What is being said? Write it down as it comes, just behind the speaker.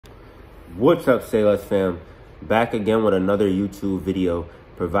What's up, Say Less fam? Back again with another YouTube video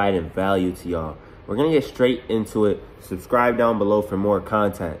providing value to y'all. We're gonna get straight into it. Subscribe down below for more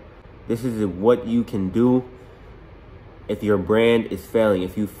content. This is what you can do if your brand is failing.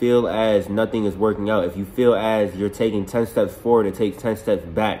 If you feel as nothing is working out, if you feel as you're taking 10 steps forward, it takes 10 steps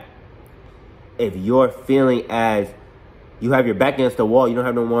back. If you're feeling as you have your back against the wall, you don't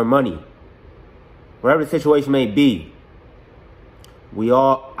have no more money. Whatever the situation may be,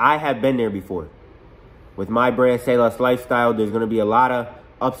 I have been there before. With my brand, Say Less Lifestyle, there's going to be a lot of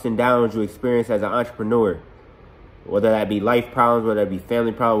ups and downs you experience as an entrepreneur. Whether that be life problems, whether that be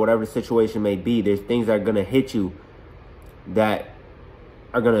family problems, whatever the situation may be, there's things that are going to hit you that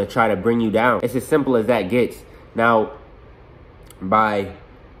are going to try to bring you down. It's as simple as that gets. Now,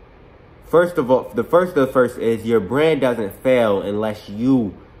 first of all, the first is your brand doesn't fail unless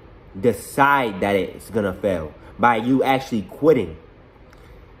you decide that it's going to fail. By you actually quitting.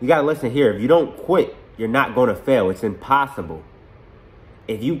 You got to listen here. If you don't quit, you're not going to fail. It's impossible.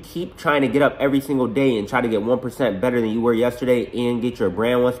 If you keep trying to get up every single day and try to get 1% better than you were yesterday and get your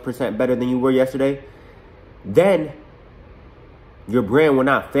brand 1% better than you were yesterday, then your brand will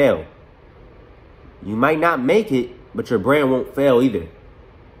not fail. You might not make it, but your brand won't fail either.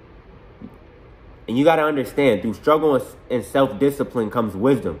 And you got to understand, through struggle and self-discipline comes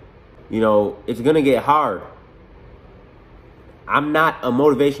wisdom. You know, it's going to get hard. I'm not a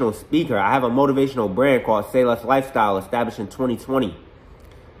motivational speaker. I have a motivational brand called Say Less Lifestyle, established in 2020.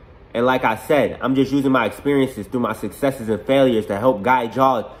 And like I said, I'm just using my experiences through my successes and failures to help guide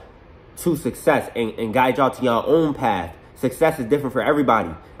y'all to success and guide y'all to your own path. Success is different for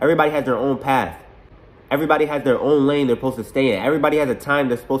everybody. Everybody has their own path. Everybody has their own lane they're supposed to stay in. Everybody has a time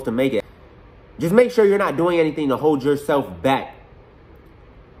they're supposed to make it. Just make sure you're not doing anything to hold yourself back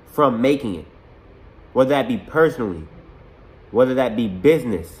from making it. Whether that be personally, whether that be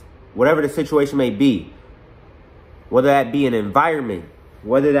business, whatever the situation may be, whether that be an environment,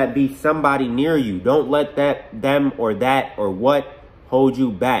 whether that be somebody near you, don't let them or that or what hold you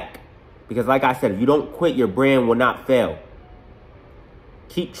back. Because like I said, if you don't quit, your brand will not fail.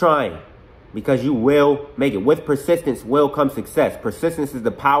 Keep trying, because you will make it. With persistence will come success. Persistence is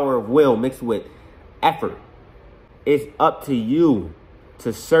the power of will mixed with effort. It's up to you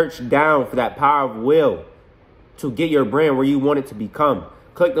to search down for that power of will to get your brand where you want it to become.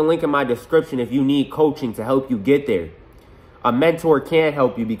 Click the link in my description if you need coaching to help you get there. A mentor can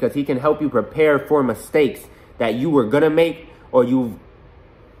help you because he can help you prepare for mistakes that you were going to make or you've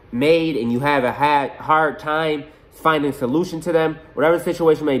made and you have a hard time finding a solution to them. Whatever the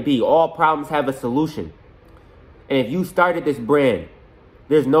situation may be, all problems have a solution. And if you started this brand,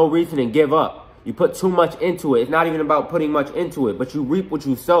 there's no reason to give up. You put too much into it. It's not even about putting much into it, but you reap what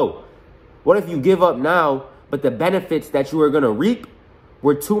you sow. What if you give up now, but the benefits that you are going to reap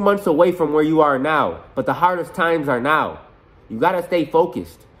were 2 months away from where you are now, but the hardest times are now? You got to stay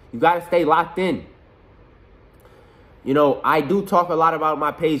focused. You got to stay locked in. You know, I do talk a lot about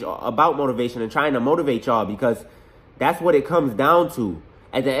my page about motivation and trying to motivate y'all because that's what it comes down to.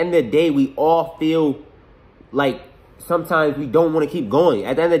 At the end of the day, we all feel like sometimes we don't want to keep going.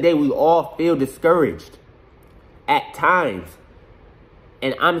 At the end of the day, we all feel discouraged at times.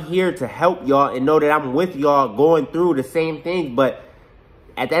 And I'm here to help y'all and know that I'm with y'all going through the same things. But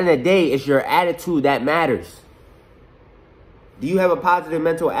at the end of the day, it's your attitude that matters. Do you have a positive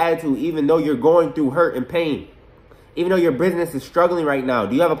mental attitude even though you're going through hurt and pain? Even though your business is struggling right now,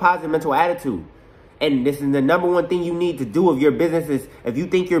 do you have a positive mental attitude? And this is the number one thing you need to do if your business is, if you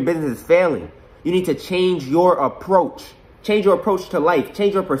think your business is failing. You need to change your approach. Change your approach to life.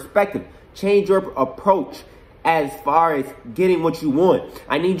 Change your perspective. Change your approach as far as getting what you want.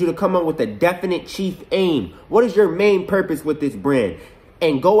 I need you to come up with a definite chief aim. What is your main purpose with this brand?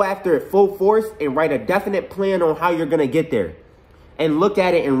 And go after it full force and write a definite plan on how you're going to get there. And look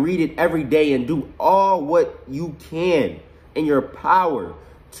at it and read it every day and do all what you can in your power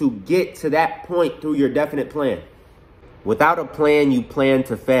to get to that point through your definite plan. Without a plan, you plan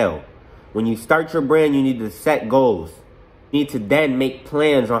to fail. When you start your brand, you need to set goals. You need to then make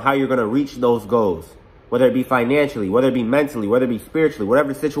plans on how you're going to reach those goals. Whether it be financially, whether it be mentally, whether it be spiritually,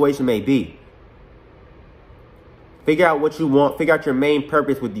 whatever the situation may be. Figure out what you want. Figure out your main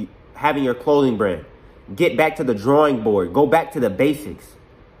purpose with having your clothing brand. Get back to the drawing board. Go back to the basics.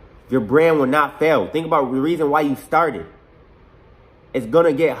 Your brand will not fail. Think about the reason why you started. It's going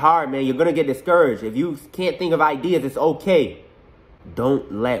to get hard, man. You're going to get discouraged. If you can't think of ideas, it's okay.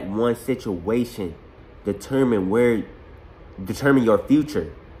 Don't let one situation determine your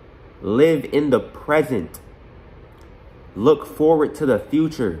future. Live in the present. Look forward to the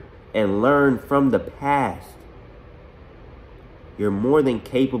future and learn from the past. You're more than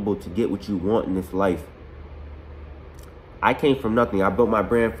capable to get what you want in this life. I came from nothing. I built my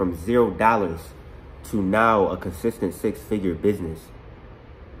brand from $0 to now a consistent 6-figure business.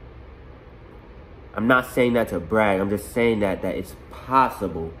 I'm not saying that to brag. I'm just saying that it's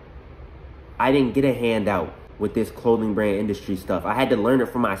possible. I didn't get a handout with this clothing brand industry stuff. I had to learn it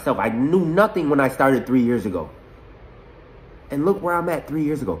for myself. I knew nothing when I started 3 years ago. And look where I'm at 3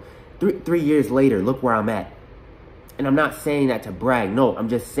 years ago. Three years later, look where I'm at. And I'm not saying that to brag. No, I'm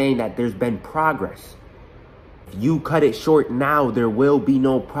just saying that there's been progress. If you cut it short now, there will be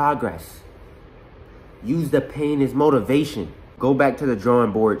no progress. Use the pain as motivation. Go back to the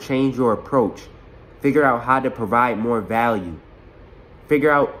drawing board. Change your approach. Figure out how to provide more value.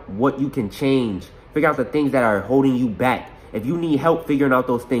 Figure out what you can change. Figure out the things that are holding you back. If you need help figuring out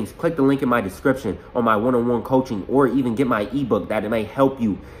those things, click the link in my description on my one-on-one coaching, or even get my ebook that it may help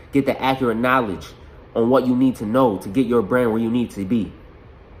you get the accurate knowledge on what you need to know to get your brand where you need to be.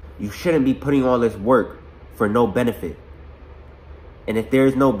 You shouldn't be putting all this work for no benefit. And if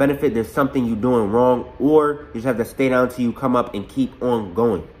there's no benefit, there's something you're doing wrong, or you just have to stay down till you come up and keep on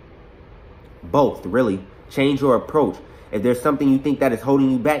going. Both, really. Change your approach. If there's something you think that is holding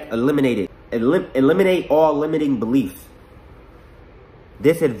you back, eliminate it. Eliminate all limiting beliefs.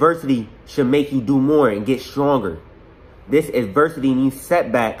 This adversity should make you do more and get stronger. This adversity and these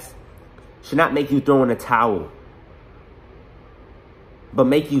setbacks should not make you throw in a towel, but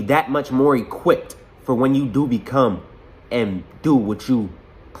make you that much more equipped for when you do become and do what you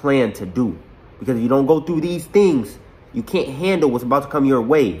plan to do. Because if you don't go through these things, you can't handle what's about to come your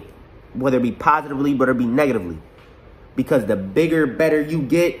way, whether it be positively, whether it be negatively. Because the bigger, better you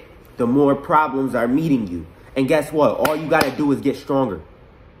get, the more problems are meeting you. And guess what? All you got to do is get stronger.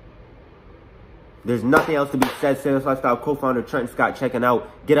 There's nothing else to be said. Sales Lifestyle co-founder Trenton Scott checking out.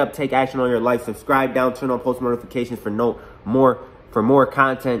 Get up, take action on your life. Subscribe down, turn on post notifications for more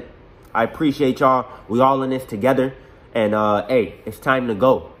content. I appreciate y'all. We all in this together. And hey, it's time to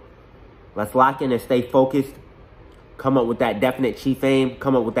go. Let's lock in and stay focused. Come up with that definite chief aim.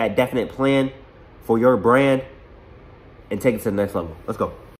 Come up with that definite plan for your brand and take it to the next level. Let's go.